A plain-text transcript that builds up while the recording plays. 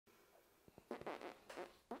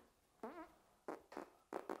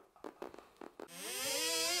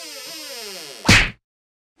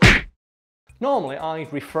Normally,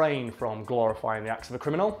 I'd refrain from glorifying the acts of a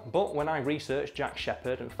criminal, but when I researched Jack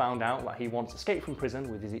Sheppard and found out that he once escaped from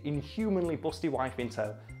prison with his inhumanly busty wife in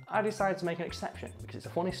tow, I decided to make an exception because it's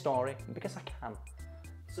a funny story and because I can.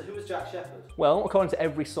 So who was Jack Sheppard? Well, according to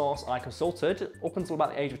every source I consulted, up until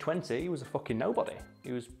about the age of 20, he was a fucking nobody.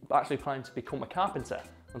 He was actually planning to become a carpenter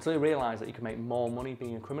until he realised that he could make more money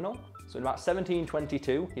being a criminal. So in about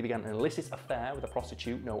 1722, he began an illicit affair with a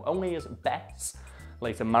prostitute known only as Bess,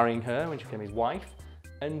 later marrying her when she became his wife,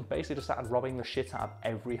 and basically just started robbing the shit out of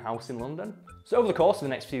every house in London. So over the course of the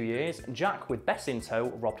next few years, Jack, with Bess in tow,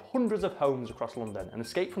 robbed hundreds of homes across London and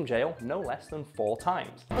escaped from jail no less than 4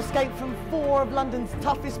 times. I've escaped from 4 of London's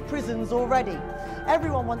toughest prisons already.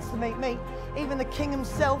 Everyone wants to meet me. Even the king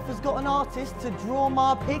himself has got an artist to draw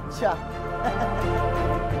my picture.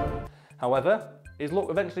 However, his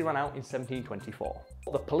luck eventually ran out in 1724.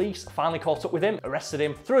 The police finally caught up with him, arrested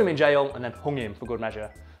him, threw him in jail, and then hung him for good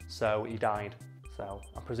measure. So he died. So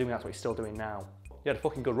I'm presuming that's what he's still doing now. He had a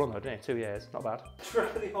fucking good run though, didn't he? 2 years, not bad.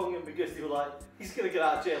 They hung him because they were like, he's gonna get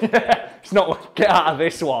out of jail. It's not get out of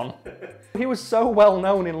this one. He was so well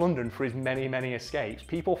known in London for his many, many escapes.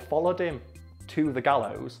 People followed him to the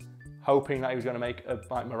gallows, hoping that he was going to make a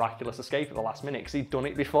miraculous escape at the last minute because he'd done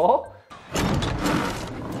it before.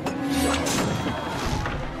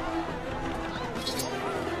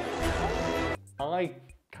 I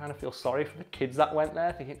kind of feel sorry for the kids that went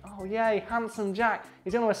there thinking, oh yay, handsome Jack,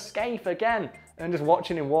 he's going to escape again. And just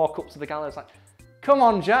watching him walk up to the gallows like, come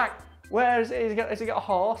on Jack, where is it? Has he got a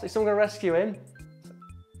horse? Is someone going to rescue him?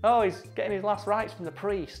 Oh, he's getting his last rites from the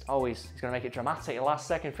priest. Oh, he's going to make it dramatic, a last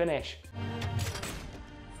second finish.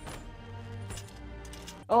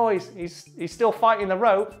 Oh, he's still fighting the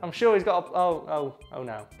rope. I'm sure he's got a, oh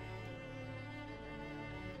no.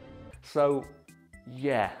 So,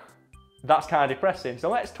 yeah. That's kind of depressing.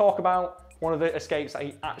 So let's talk about one of the escapes that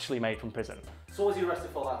he actually made from prison. So what was he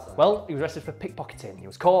arrested for that time? Well, he was arrested for pickpocketing. He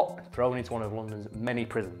was caught and thrown into one of London's many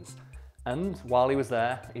prisons. And while he was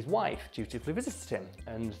there, his wife dutifully visited him,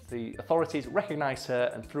 and the authorities recognised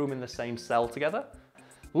her and threw him in the same cell together.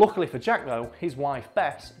 Luckily for Jack though, his wife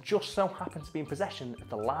Bess just so happened to be in possession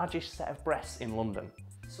of the largest set of breasts in London.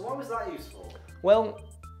 So why was that useful? Well,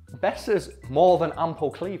 Bess's more than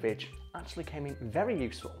ample cleavage actually came in very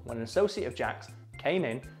useful when an associate of Jack's came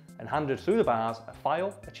in and handed through the bars a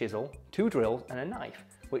file, a chisel, 2 drills and a knife,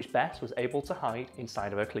 which Bess was able to hide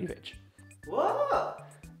inside of her cleavage. What?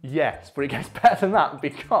 Yes, but it gets better than that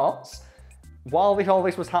because while all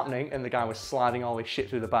this was happening and the guy was sliding all this shit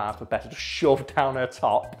through the bars for Bess to just shove down her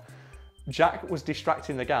top, Jack was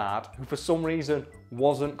distracting the guard, who for some reason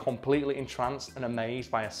wasn't completely entranced and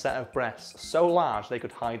amazed by a set of breasts so large they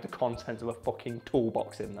could hide the contents of a fucking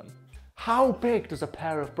toolbox in them. How big does a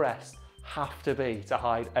pair of breasts have to be to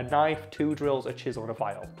hide a knife, 2 drills, a chisel and a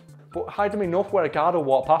file? But hide them enough where a guard will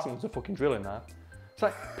walk past and there's a fucking drill in there. It's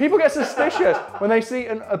like, people get suspicious when they see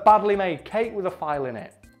a badly made cake with a file in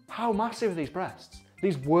it. How massive are these breasts?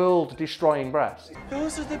 These world-destroying breasts.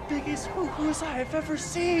 Those are the biggest hoo-hoos I have ever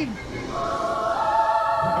seen.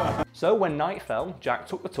 So when night fell, Jack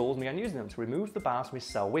took the tools and began using them to remove the bars from his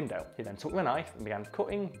cell window. He then took the knife and began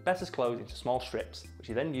cutting Bess's clothes into small strips, which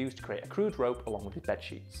he then used to create a crude rope along with his bed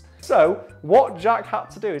sheets. So what Jack had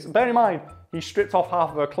to do is, bear in mind, he stripped off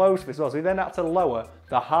half of her clothes for this as well, so he then had to lower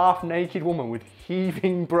the half-naked woman with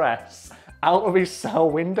heaving breasts out of his cell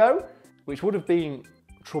window, which would have been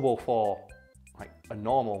trouble for like a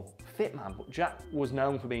normal fit man, but Jack was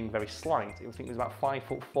known for being very slight. I think he was about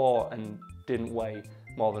 5'4" and didn't weigh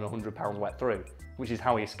more than 100 pounds wet through, which is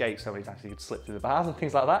how he escaped so many times. He could slip through the bars and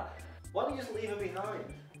things like that. Why don't you just leave her behind?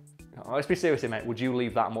 Oh, let's be serious here, mate. Would you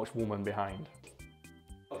leave that much woman behind?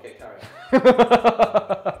 Okay, carry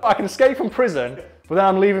on. I can escape from prison, but then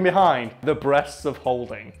I'm leaving behind the breasts of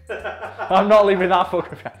holding. I'm not leaving that fucker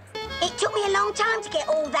behind. It took me a long time to get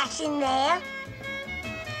all that in there.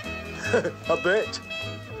 A bit.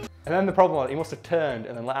 And then the problem was he must have turned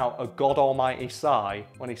and then let out a god almighty sigh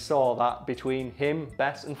when he saw that between him,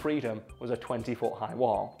 Bess and freedom was a 20-foot high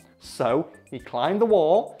wall. So he climbed the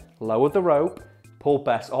wall, lowered the rope, pulled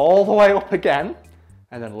Bess all the way up again,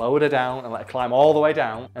 and then lowered her down and let her climb all the way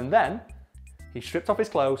down. And then he stripped off his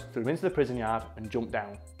clothes, threw them into the prison yard and jumped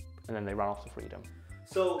down. And then they ran off to freedom.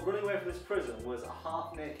 So running away from this prison was a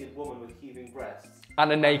half-naked woman with heaving breasts?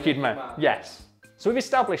 And a naked man. Yes. So we've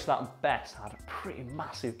established that Bess had pretty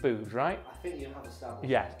massive boobs, right? I think you have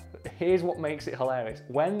established. Yeah. Here's what makes it hilarious.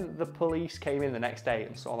 When the police came in the next day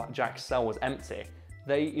and saw that Jack's cell was empty,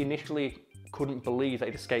 they initially couldn't believe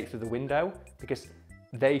they'd escaped through the window because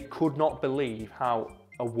they could not believe how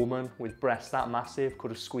a woman with breasts that massive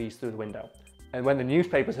could have squeezed through the window. And when the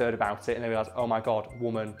newspapers heard about it and they realised, oh my God,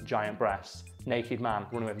 woman, giant breasts, naked man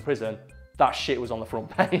running away from prison, that shit was on the front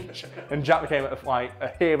page. And Jack became like a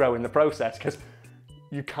hero in the process, because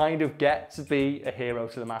you kind of get to be a hero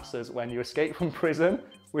to the masses when you escape from prison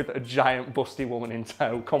with a giant busty woman in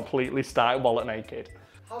tow, completely stark wallet naked.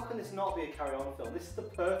 How can this not be a carry-on film? This is the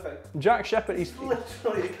perfect... Jack Sheppard, he's...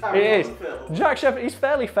 literally a carry-on film. Jack Sheppard, he's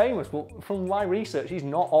fairly famous, but from my research, he's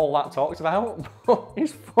not all that talked about, but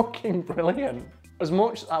he's fucking brilliant. As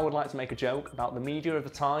much as I would like to make a joke about the media of the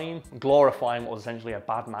time, glorifying what was essentially a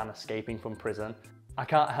bad man escaping from prison, I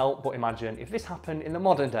can't help but imagine if this happened in the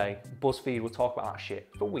modern day, BuzzFeed would talk about that shit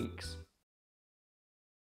for weeks.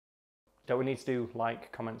 Don't we need to do like,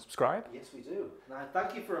 comment, subscribe? Yes, we do. Now,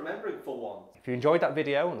 thank you for remembering for one. If you enjoyed that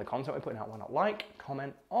video and the content we're putting out, why not like,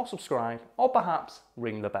 comment, or subscribe, or perhaps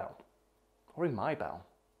ring the bell. Or ring my bell.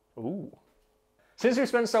 Ooh. Since we've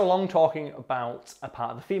spent so long talking about a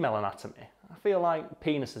part of the female anatomy, I feel like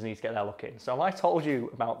penises need to get their look in. So have I told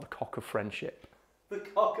you about the cock of friendship? The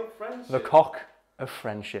cock of friendship? The cock of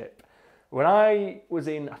friendship. When I was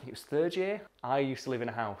in, I think it was 3rd year, I used to live in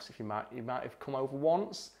a house, if you might have come over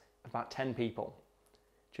once, about 10 people.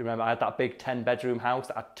 Do you remember I had that big 10-bedroom house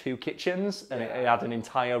that had 2 kitchens and it had an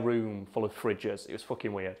entire room full of fridges? It was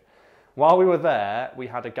fucking weird. While we were there, we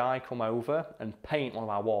had a guy come over and paint one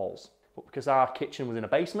of our walls. But because our kitchen was in a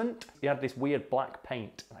basement, he had this weird black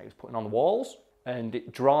paint that he was putting on the walls, and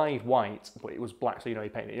it dried white, but it was black, so you know he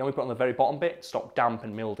painted it. He only put on the very bottom bit to stop damp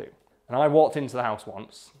and mildew. And I walked into the house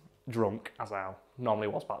once, drunk, as I normally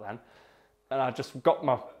was back then, and I just got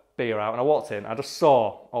my beer out and I walked in, I just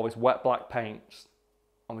saw all this wet black paint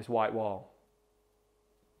on this white wall.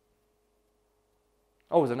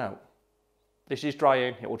 Oh, there's a note. This is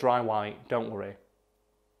drying, it will dry white, don't worry.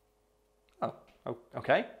 Oh,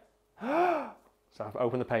 okay. So I've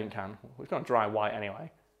opened the paint can, it's going to dry white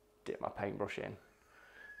anyway. Dip my paintbrush in.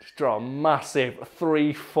 Just draw a massive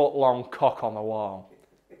 3-foot-long cock on the wall.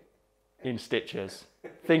 In stitches.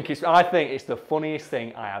 I think it's the funniest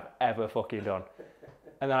thing I have ever fucking done.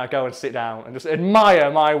 And then I go and sit down and just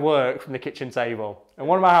admire my work from the kitchen table. And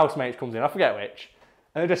one of my housemates comes in, I forget which,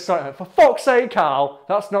 and they just like, for fuck's sake, Karl,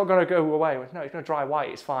 that's not going to go away. I went, no, it's going to dry white,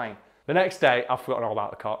 it's fine. The next day, I've forgotten all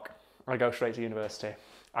about the cock. I go straight to university.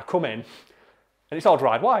 I come in, and it's all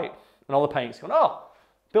dried white. And all the paint's gone, oh,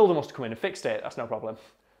 builder must have come in and fixed it, that's no problem.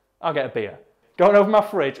 I'll get a beer. Going over my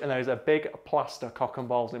fridge, and there's a big plaster cock and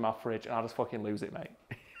balls in my fridge, and I just fucking lose it, mate.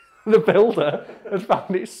 The builder had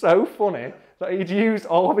found it so funny that he'd used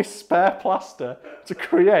all of his spare plaster to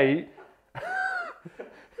create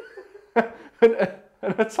an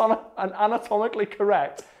anatomically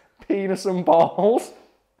correct penis and balls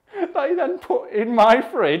that he then put in my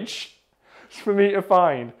fridge for me to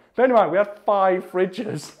find. Bear in mind, we had 5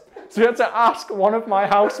 fridges. So we had to ask one of my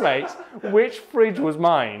housemates which fridge was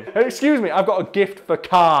mine. Excuse me, I've got a gift for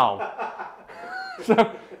Karl.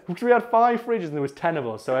 So we had 5 fridges and there was 10 of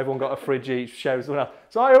us, so everyone got a fridge each, shared with someone else.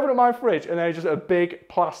 So I opened up my fridge and there's just a big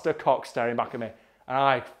plaster cock staring back at me. And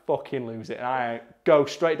I fucking lose it. And I go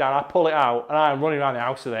straight down, I pull it out, and I'm running around the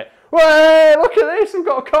house with it. Hey, look at this, I've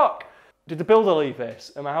got a cock. Did the builder leave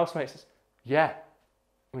this? And my housemate says, yeah.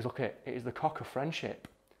 He was, look, it is the cock of friendship.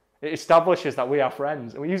 It establishes that we are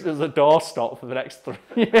friends. And we use it as a doorstop for the next 3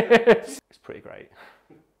 years. It's pretty great.